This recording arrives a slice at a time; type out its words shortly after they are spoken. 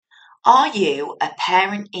Are you a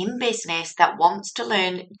parent in business that wants to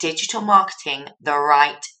learn digital marketing the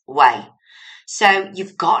right way? So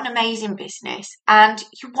you've got an amazing business and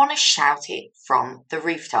you want to shout it from the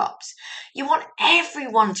rooftops. You want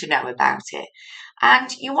everyone to know about it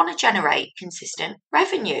and you want to generate consistent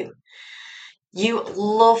revenue. You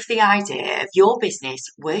love the idea of your business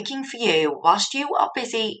working for you whilst you are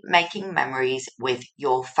busy making memories with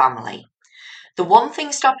your family. The one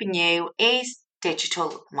thing stopping you is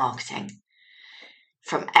digital marketing.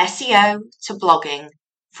 From SEO to blogging,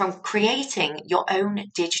 from creating your own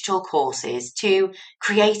digital courses to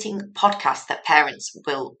creating podcasts that parents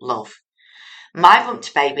will love. My Bump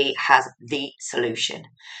to Baby has the solution.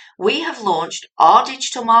 We have launched our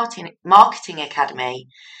digital marketing academy,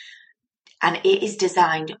 and it is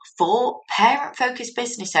designed for parent-focused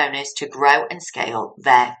business owners to grow and scale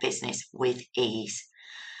their business with ease.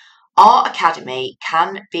 Our academy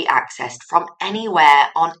can be accessed from anywhere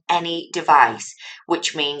on any device,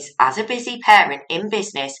 which means as a busy parent in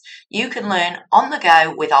business, you can learn on the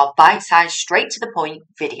go with our bite-sized, straight to the point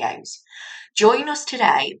videos. Join us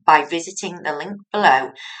today by visiting the link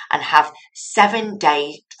below and have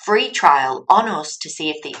 7-day free trial on us to see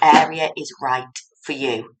if the area is right for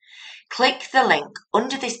you. Click the link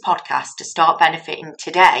under this podcast to start benefiting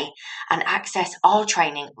today and access our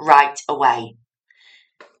training right away.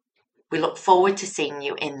 We look forward to seeing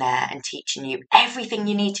you in there and teaching you everything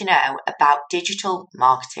you need to know about digital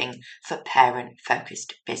marketing for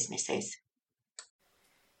parent-focused businesses.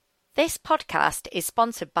 This podcast is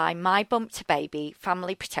sponsored by My Bump to Baby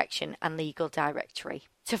Family Protection and Legal Directory.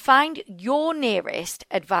 To find your nearest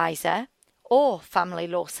advisor or family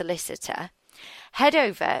law solicitor, head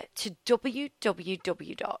over to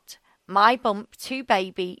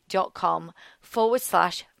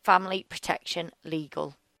www.mybumptobaby.com/family protection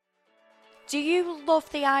legal. Do you love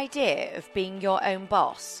the idea of being your own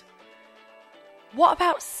boss? What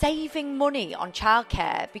about saving money on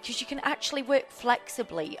childcare because you can actually work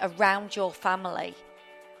flexibly around your family?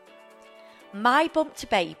 My Bump to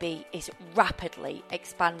Baby is rapidly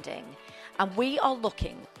expanding and we are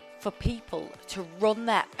looking for people to run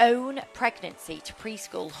their own pregnancy to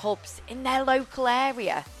preschool hubs in their local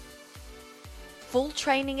area. Full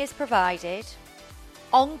training is provided,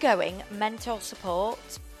 ongoing mentor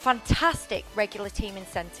support, fantastic regular team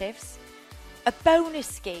incentives, a bonus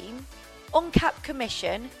scheme, uncapped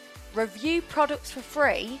commission, review products for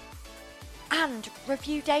free, and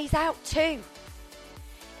review days out too.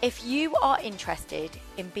 If you are interested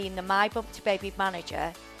in being the My Bump to Baby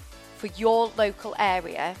manager for your local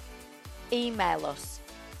area, email us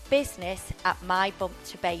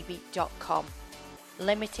business@mybumptobaby.com.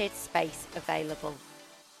 Limited space available.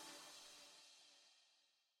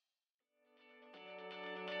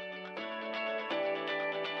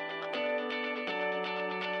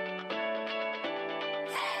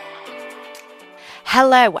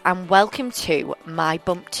 Hello and welcome to My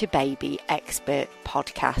Bump to Baby Expert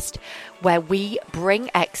Podcast, where we bring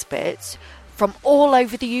experts from all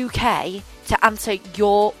over the UK to answer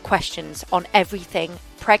your questions on everything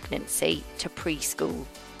pregnancy to preschool.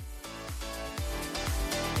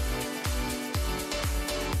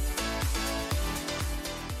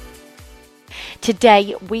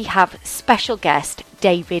 Today we have special guest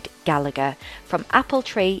David Gallagher from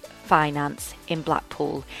Appletree Finance in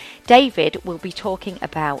Blackpool. David will be talking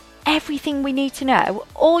about everything we need to know,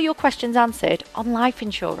 all your questions answered on life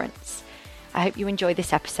insurance. I hope you enjoy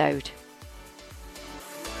this episode.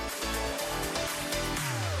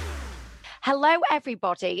 Hello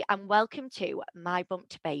everybody and welcome to My Bump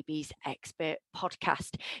to Baby's Expert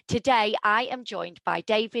Podcast. Today I am joined by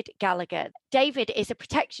David Gallagher. David is a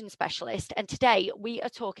protection specialist and today we are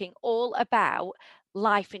talking all about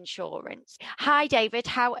life insurance. Hi David,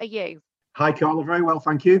 how are you? Hi Carla, very well,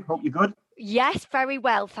 thank you. Hope you're good. Yes, very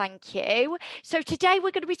well, thank you. So today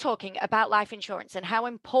we're going to be talking about life insurance and how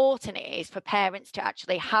important it is for parents to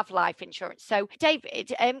actually have life insurance. So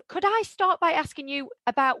David, could I start by asking you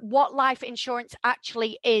about what life insurance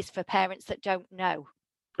actually is for parents that don't know?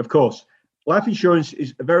 Of course. Life insurance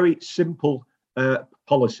is a very simple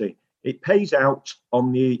policy. It pays out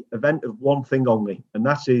on the event of one thing only, and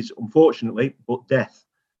that is, unfortunately, but death.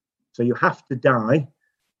 So you have to die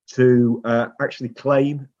to actually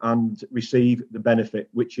claim and receive the benefit,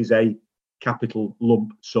 which is a capital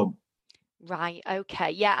lump sum. Right.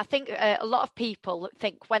 Okay. Yeah, I think a lot of people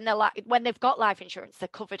think when they've got life insurance, they're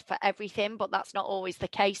covered for everything, but that's not always the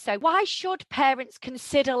case. So why should parents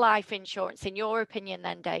consider life insurance, in your opinion,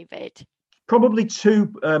 then, David? Probably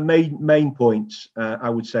two main points, I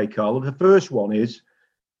would say, Carla. The first one is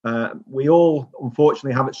we all,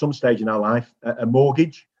 unfortunately, have at some stage in our life a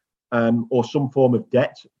mortgage or some form of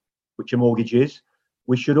debt, which a mortgage is.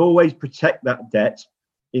 We should always protect that debt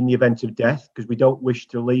in the event of death, because we don't wish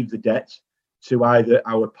to leave the debt to either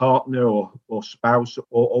our partner or spouse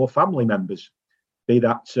or family members, be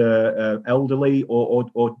that elderly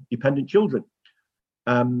or dependent children.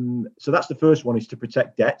 So that's the first one, is to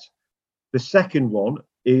protect debt. The second one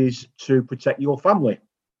is to protect your family.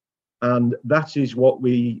 And that is what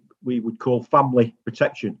we would call family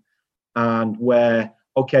protection. And where,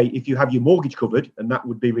 okay, if you have your mortgage covered and that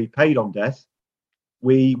would be repaid on death,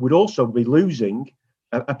 we would also be losing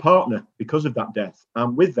a partner because of that death.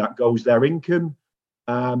 And with that goes their income.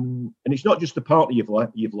 And it's not just the partner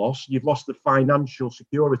you've lost the financial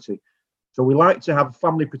security. So we like to have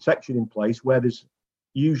family protection in place where there's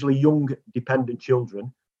usually young dependent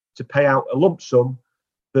children to pay out a lump sum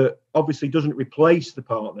that obviously doesn't replace the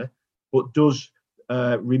partner, but does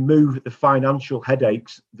remove the financial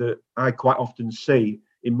headaches that I quite often see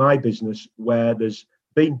in my business, where there's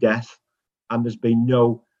been death and there's been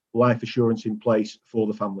no life assurance in place for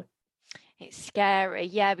the family. It's scary,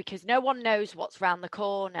 yeah, because no one knows what's round the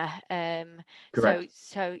corner. Correct.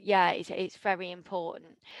 So yeah, it's very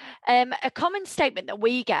important. A common statement that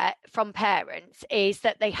we get from parents is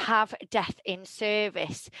that they have death in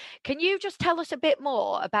service. Can you just tell us a bit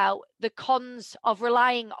more about the cons of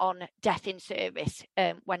relying on death in service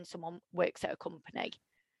when someone works at a company?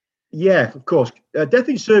 Yeah, of course. Death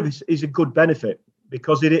in service is a good benefit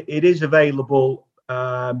because it is available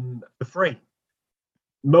for free.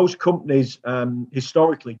 Most companies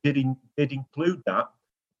historically did include that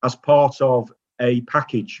as part of a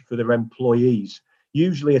package for their employees,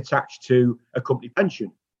 usually attached to a company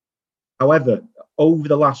pension. However, over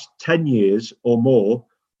the last 10 years or more,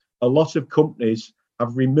 a lot of companies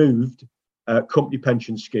have removed company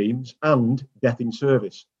pension schemes and death in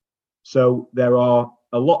service. So there are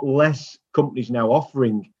a lot less companies now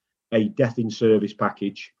offering a death in service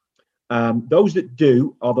package. Those that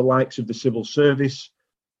do are the likes of the civil service,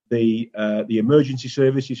 the emergency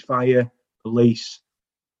services, fire, police,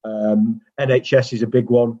 NHS is a big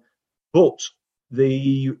one, but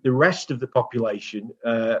the rest of the population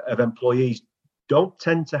of employees don't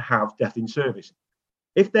tend to have death in service.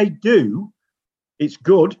 If they do, it's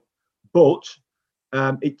good, but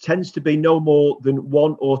it tends to be no more than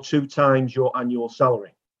 1 or 2 times your annual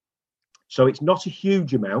salary. So it's not a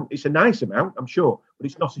huge amount. It's a nice amount, I'm sure, but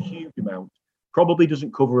it's not a huge amount. Probably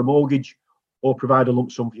doesn't cover a mortgage or provide a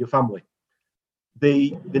lump sum for your family.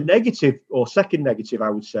 The negative, or second negative,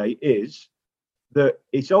 I would say, is that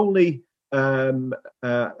it's only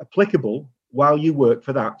applicable while you work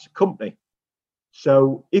for that company.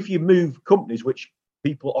 So if you move companies, which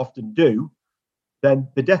people often do, then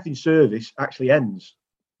the death in service actually ends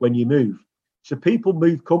when you move. So people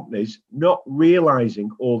move companies not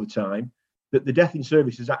realizing all the time that the death in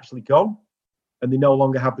service is actually gone and they no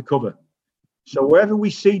longer have the cover. So wherever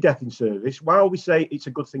we see death in service, while we say it's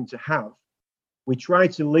a good thing to have, we try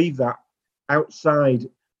to leave that outside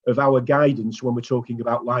of our guidance when we're talking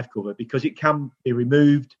about life cover, because it can be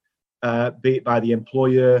removed, be it by the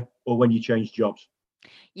employer or when you change jobs.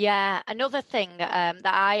 Yeah, another thing that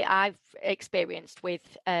I've experienced with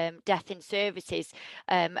death in services,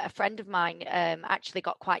 a friend of mine actually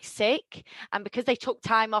got quite sick, and because they took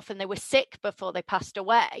time off and they were sick before they passed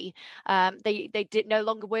away, they did no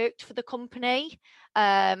longer worked for the company,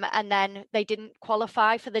 and then they didn't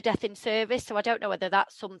qualify for the death in service. So I don't know whether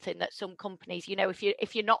that's something that some companies,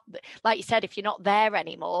 if you're not, like you said, if you're not there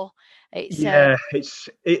anymore, it's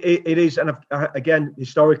it is, and again,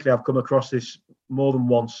 historically, I've come across this more than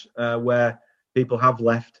once, where people have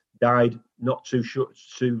died not too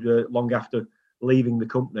long after leaving the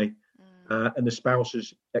company, and the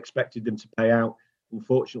spouses expected them to pay out.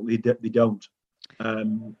 Unfortunately, they don't.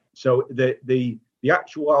 So the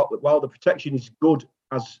actual, while the protection is good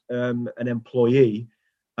as an employee,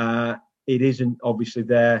 it isn't obviously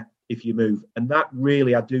there if you move, and that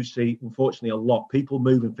really I do see, unfortunately, a lot. People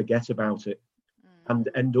move and forget about it, and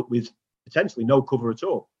end up with potentially no cover at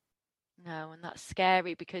all. No, and that's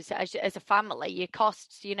scary because as a family, your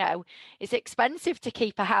costs, it's expensive to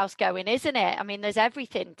keep a house going, isn't it? I mean, there's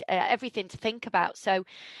everything to think about. So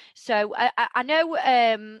I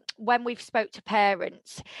know when we've spoke to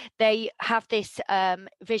parents, they have this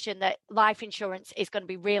vision that life insurance is going to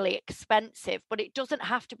be really expensive, but it doesn't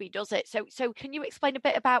have to be, does it? So can you explain a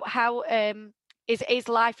bit about how is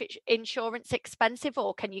life insurance expensive,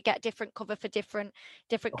 or can you get different cover for different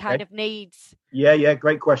kind of needs? Yeah,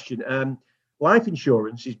 great question. Life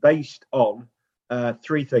insurance is based on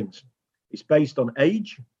 3 things. It's based on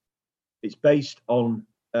age, it's based on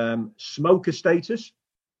smoker status,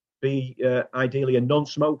 be ideally a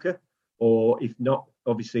non-smoker, or if not,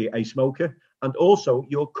 obviously a smoker, and also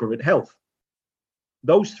your current health.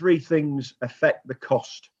 Those three things affect the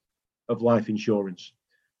cost of life insurance.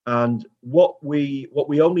 And what we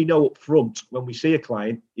only know up front when we see a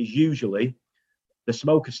client is usually the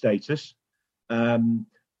smoker status and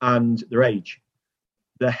their age.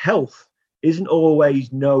 The health isn't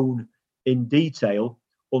always known in detail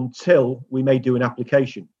until we may do an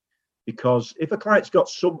application. Because if a client's got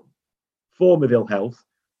some form of ill health,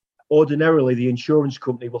 ordinarily the insurance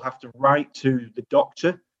company will have to write to the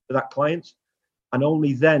doctor for that client, and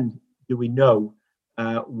only then do we know,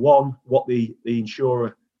 one, what the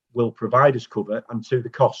insurer will provide us cover, and two, the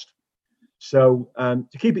cost. So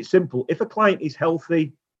to keep it simple, if a client is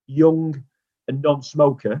healthy, young, and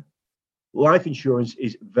non-smoker, life insurance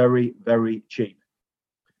is very, very cheap.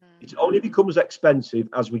 It only becomes expensive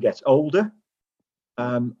as we get older.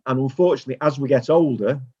 And unfortunately, as we get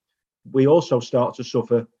older, we also start to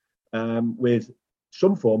suffer with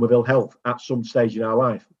some form of ill health at some stage in our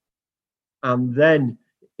life. And then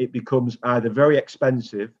it becomes either very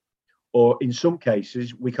expensive, or in some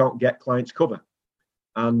cases, we can't get clients cover.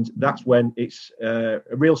 And that's when it's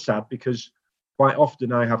real sad, because quite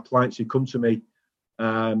often I have clients who come to me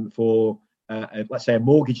for, let's say, a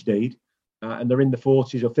mortgage deed, and they're in the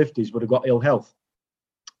 40s or 50s, but have got ill health.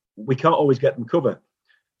 We can't always get them cover.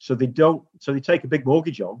 So they take a big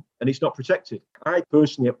mortgage on, and it's not protected. I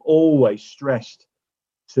personally have always stressed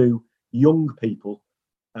to young people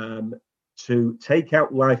to take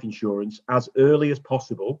out life insurance as early as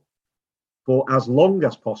possible for as long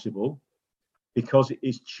as possible, because it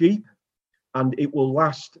is cheap and it will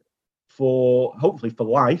last for, hopefully for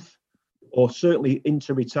life, or certainly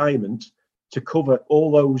into retirement, to cover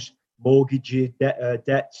all those mortgage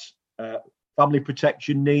debts, family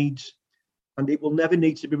protection needs, and it will never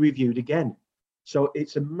need to be reviewed again. So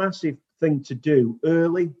it's a massive thing to do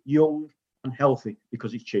early, young, and healthy,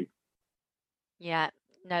 because it's cheap. Yeah,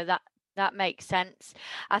 no, that makes sense.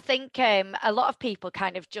 I think a lot of people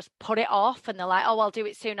kind of just put it off, and they're like, oh, I'll do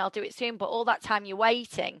it soon. But all that time you're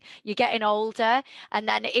waiting, you're getting older, and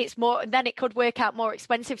then then it could work out more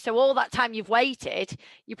expensive. So all that time you've waited,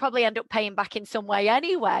 you probably end up paying back in some way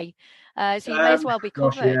anyway. So you may as well be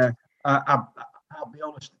covered. Yeah. I'll be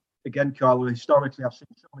honest, again, Carla, historically, I've seen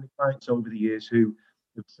so many clients over the years who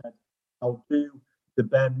have said, I'll do the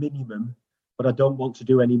bare minimum, but I don't want to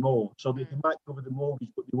do any more. So they might cover the mortgage,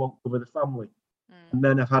 but they won't cover the family. And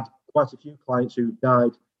then I've had quite a few clients who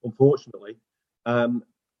died, unfortunately. And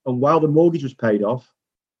while the mortgage was paid off,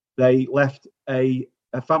 they left a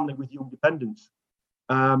family with young dependents.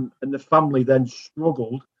 And the family then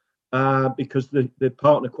struggled because the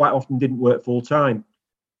partner quite often didn't work full time.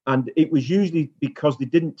 And it was usually because they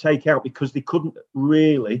didn't take out because they couldn't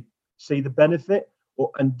really see the benefit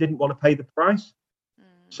and didn't want to pay the price.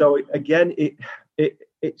 So again,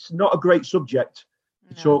 it's not a great subject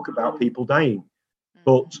to talk about people dying,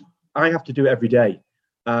 but I have to do it every day.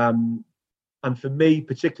 And for me,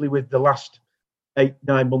 particularly with the last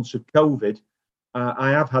 8-9 months of COVID, I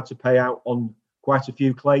have had to pay out on quite a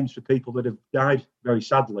few claims for people that have died very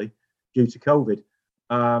sadly due to COVID.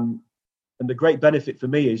 And the great benefit for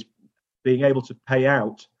me is being able to pay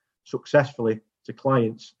out successfully to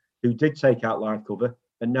clients who did take out life cover,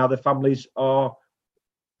 and now their families are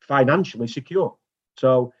financially secure.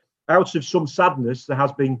 So out of some sadness, there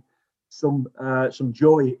has been some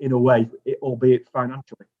joy in a way, albeit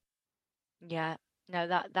financially. Yeah. No,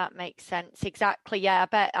 that makes sense. Exactly. Yeah,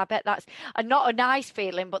 I bet that's not a nice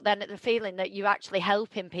feeling, but then the feeling that you're actually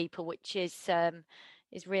helping people, which is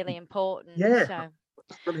really important. Yeah.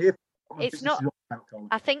 So it's not.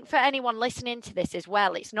 I think for anyone listening to this as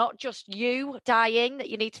well, it's not just you dying that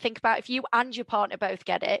you need to think about. If you and your partner both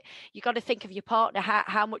get it, you got to think of your partner,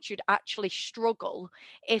 how much you'd actually struggle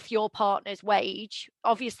if your partner's wage,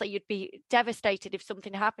 obviously you'd be devastated if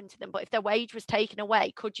something happened to them, but if their wage was taken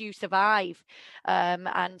away, could you survive?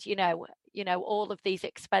 And you know all of these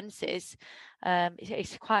expenses,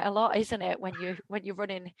 it's quite a lot, isn't it, when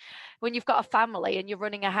you've got a family and you're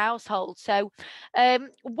running a household. So at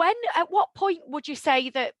what point would you say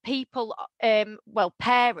that people,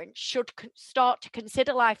 parents should start to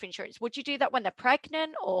consider life insurance? Would you do that when they're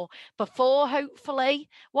pregnant or before, hopefully?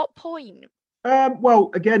 What point? Well,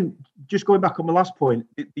 again, just going back on the last point,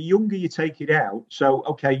 the younger you take it out, so,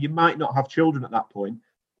 okay, you might not have children at that point,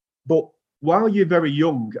 but while you're very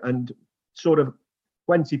young and sort of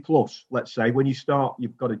 20 plus, let's say, when you start,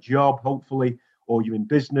 you've got a job, hopefully, or you're in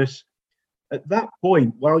business. At that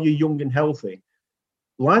point, while you're young and healthy,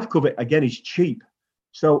 life cover, again, is cheap.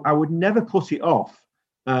 So I would never put it off.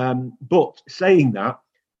 But saying that,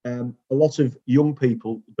 a lot of young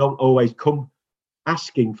people don't always come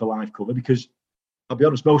asking for life cover because I'll be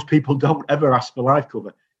honest, most people don't ever ask for life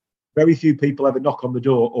cover. Very few people ever knock on the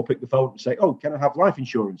door or pick the phone and say, "Oh, can I have life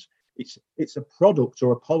insurance?" It's a product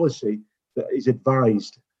or a policy that is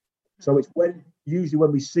advised. So it's usually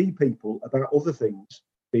when we see people about other things,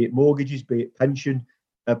 be it mortgages, be it pension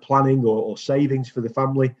planning or savings for the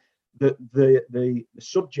family, that the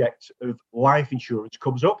subject of life insurance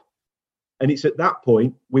comes up. And it's at that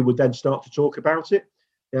point we would then start to talk about it.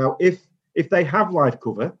 Now, if they have life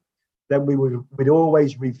cover, then we'd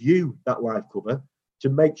always review that life cover to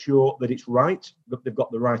make sure that it's right, that they've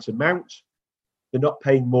got the right amount, they're not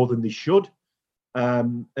paying more than they should,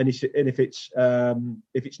 and if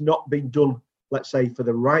it's not been done, let's say, for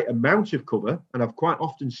the right amount of cover, and I've quite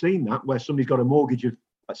often seen that where somebody's got a mortgage of,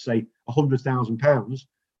 let's say, £100,000,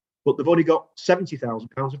 but they've only got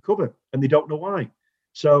 £70,000 of cover, and they don't know why.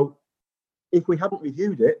 So if we hadn't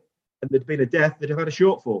reviewed it and there'd been a death, they'd have had a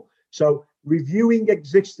shortfall. So reviewing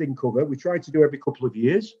existing cover, we try to do every couple of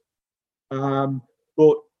years.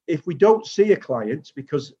 But if we don't see a client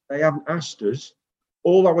because they haven't asked us,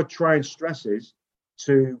 all I would try and stress is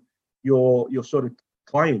to your sort of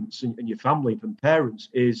clients and your family and parents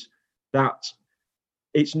is that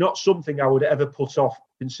it's not something I would ever put off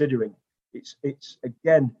considering. It's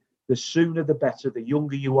again, the sooner the better, the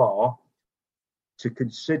younger you are, to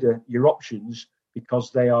consider your options,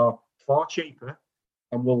 because they are far cheaper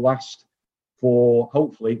and will last for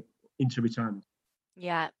hopefully into retirement.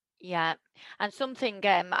 Yeah, yeah. And something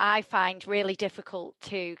I find really difficult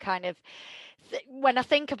to kind of when I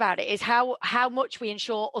think about it is how much we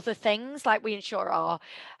insure other things. Like we insure our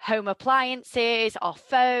home appliances, our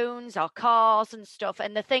phones, our cars and stuff.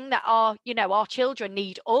 And the thing that our children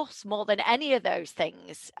need us more than any of those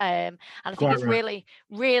things. And I think it's really,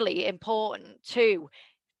 really important to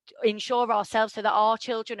insure ourselves so that our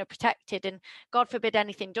children are protected, and God forbid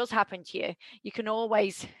anything does happen to you, you can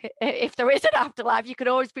always, if there is an afterlife, you can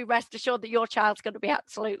always be rest assured that your child's going to be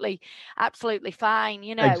absolutely fine.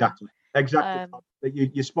 Exactly.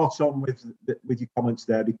 You're spot on with your comments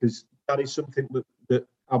there, because that is something that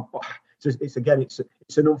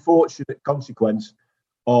it's an unfortunate consequence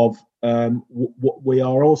of what we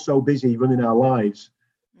are all so busy running our lives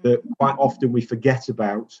that quite often we forget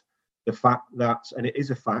about the fact that, and it is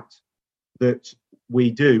a fact, that we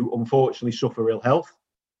do unfortunately suffer ill health.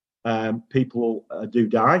 People do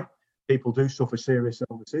die. People do suffer serious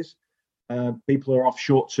illnesses. People are off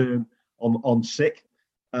short term on sick.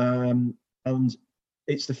 And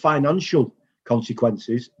it's the financial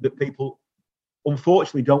consequences that people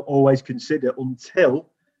unfortunately don't always consider until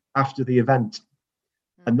after the event.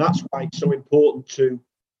 And that's why it's so important to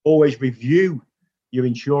always review your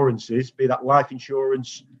insurances, be that life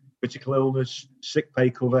insurance, critical illness, sick pay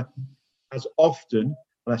cover, as often,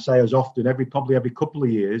 and I say as often, probably every couple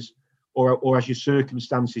of years, or as your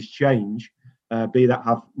circumstances change, be that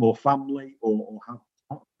have more family or have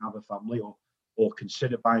a family or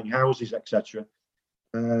consider buying houses, etc.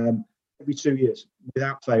 Every 2 years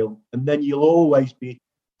without fail, and then you'll always be,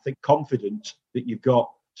 I think, confident that you've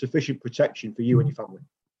got sufficient protection for you and your family.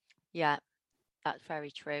 Yeah. That's very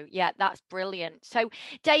true. Yeah, that's brilliant. So,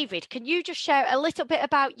 David, can you just share a little bit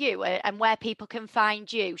about you and where people can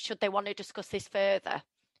find you should they want to discuss this further?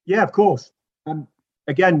 Yeah, of course.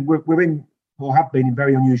 Again, we're in, or have been in,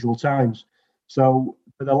 very unusual times. So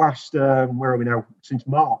for the last, where are we now? Since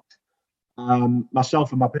March,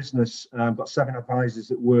 myself and my business, I've got 7 advisors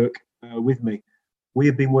that work with me. We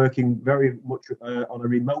have been working very much on a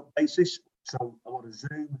remote basis. So a lot of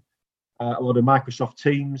Zoom, a lot of Microsoft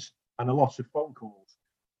Teams, and a lot of phone calls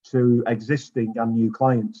to existing and new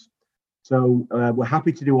clients. So we're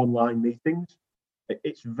happy to do online meetings.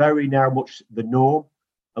 It's very now much the norm.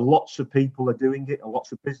 Lots of people are doing it, and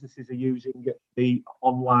lots of businesses are using the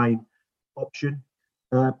online option.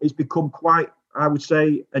 It's become quite, I would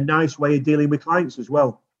say, a nice way of dealing with clients as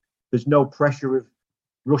well. There's no pressure of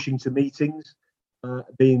rushing to meetings,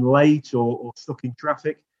 being late or stuck in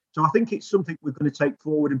traffic. So I think it's something we're going to take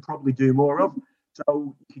forward and probably do more of.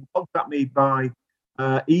 So you can contact me by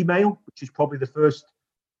email, which is probably the first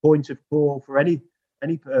point of call for any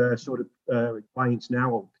sort of clients now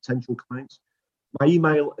or potential clients. My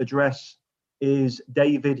email address is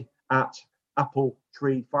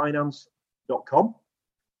david@appletreefinance.com.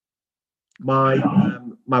 My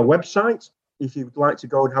website, if you'd like to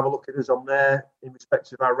go and have a look at us on there in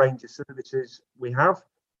respect of our range of services we have,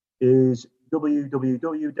 is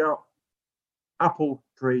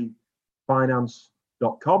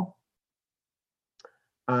www.appletreefinance.com.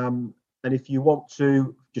 And if you want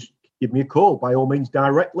to just give me a call, by all means,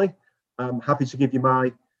 directly. I'm happy to give you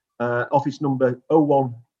my office number,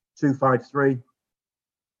 01253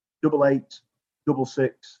 88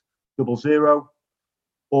 66 00.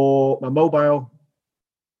 or my mobile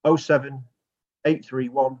 07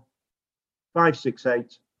 831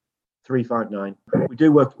 568 359. We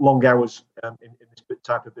do work long hours in this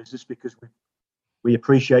type of business because we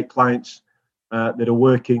appreciate clients that are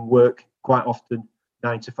work quite often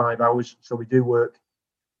 9 to 5 hours. So we do work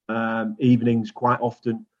evenings quite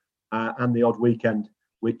often and the odd weekend,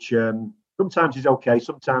 which sometimes is okay.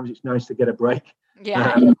 Sometimes it's nice to get a break.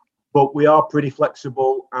 Yeah. But we are pretty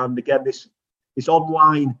flexible. And again, this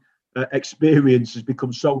online experience has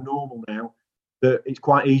become so normal now that it's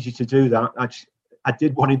quite easy to do that. I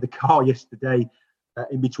did one in the car yesterday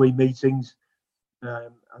in between meetings. I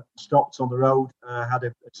stopped on the road, had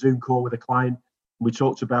a Zoom call with a client. And we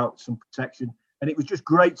talked about some protection, and it was just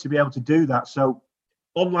great to be able to do that. So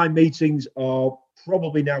online meetings are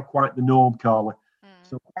probably now quite the norm, Carla.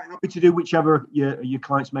 So quite happy to do whichever your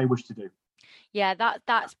clients may wish to do. Yeah,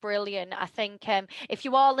 that's brilliant. I think if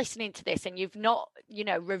you are listening to this and you've not,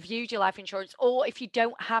 reviewed your life insurance, or if you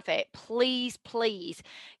don't have it, please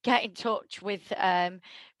get in touch with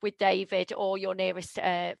David or your nearest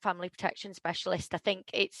family protection specialist. I think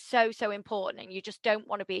it's so important, and you just don't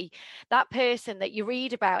want to be that person that you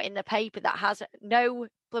read about in the paper that has no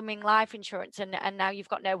blooming life insurance and now you've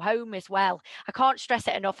got no home as well. I can't stress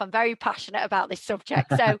it enough. I'm very passionate about this subject.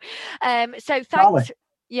 So thanks. Carla,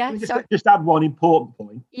 Yeah, just add one important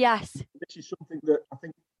point. Yes. This is something that I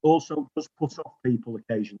think also does put off people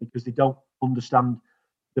occasionally because they don't understand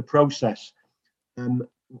the process.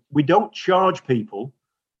 We don't charge people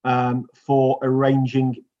for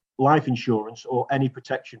arranging life insurance or any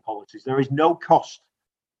protection policies. There is no cost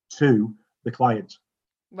to the client.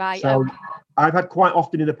 Right. So I've had quite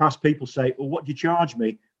often in the past people say, well, what do you charge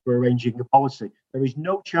me for arranging a policy? There is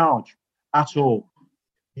no charge at all.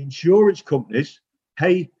 The insurance companies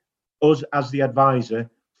pay us as the advisor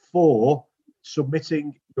for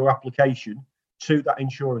submitting your application to that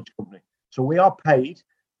insurance company. So we are paid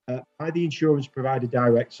by the insurance provider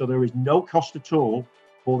direct. So there is no cost at all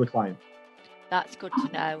for the client. That's good to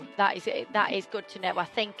know. That is good to know. I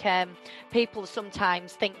think people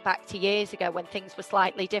sometimes think back to years ago when things were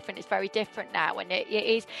slightly different. It's very different now, and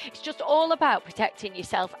it's just all about protecting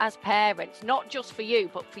yourself as parents, not just for you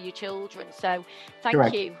but for your children. So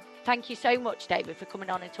Correct. Thank you so much, David, for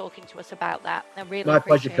coming on and talking to us about that. I really My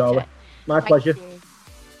pleasure, appreciate Carla. it. My pleasure. You.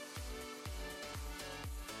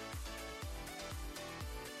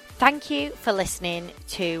 Thank you for listening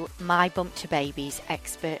to My Bump to Babies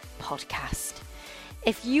Expert Podcast.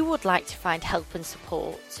 If you would like to find help and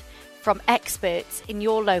support from experts in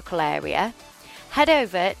your local area, head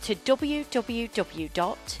over to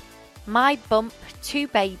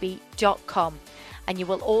www.mybumptobaby.com, and you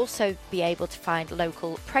will also be able to find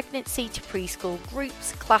local pregnancy to preschool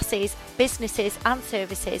groups, classes, businesses and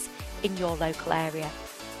services in your local area.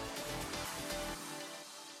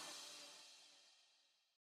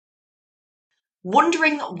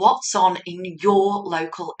 Wondering what's on in your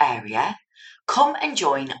local area? Come and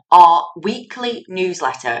join our weekly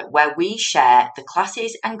newsletter where we share the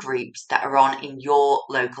classes and groups that are on in your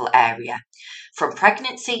local area. From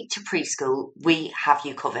pregnancy to preschool, we have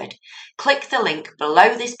you covered. Click the link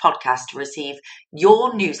below this podcast to receive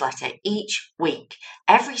your newsletter each week,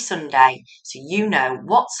 every Sunday, so you know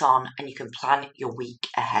what's on and you can plan your week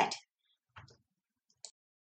ahead.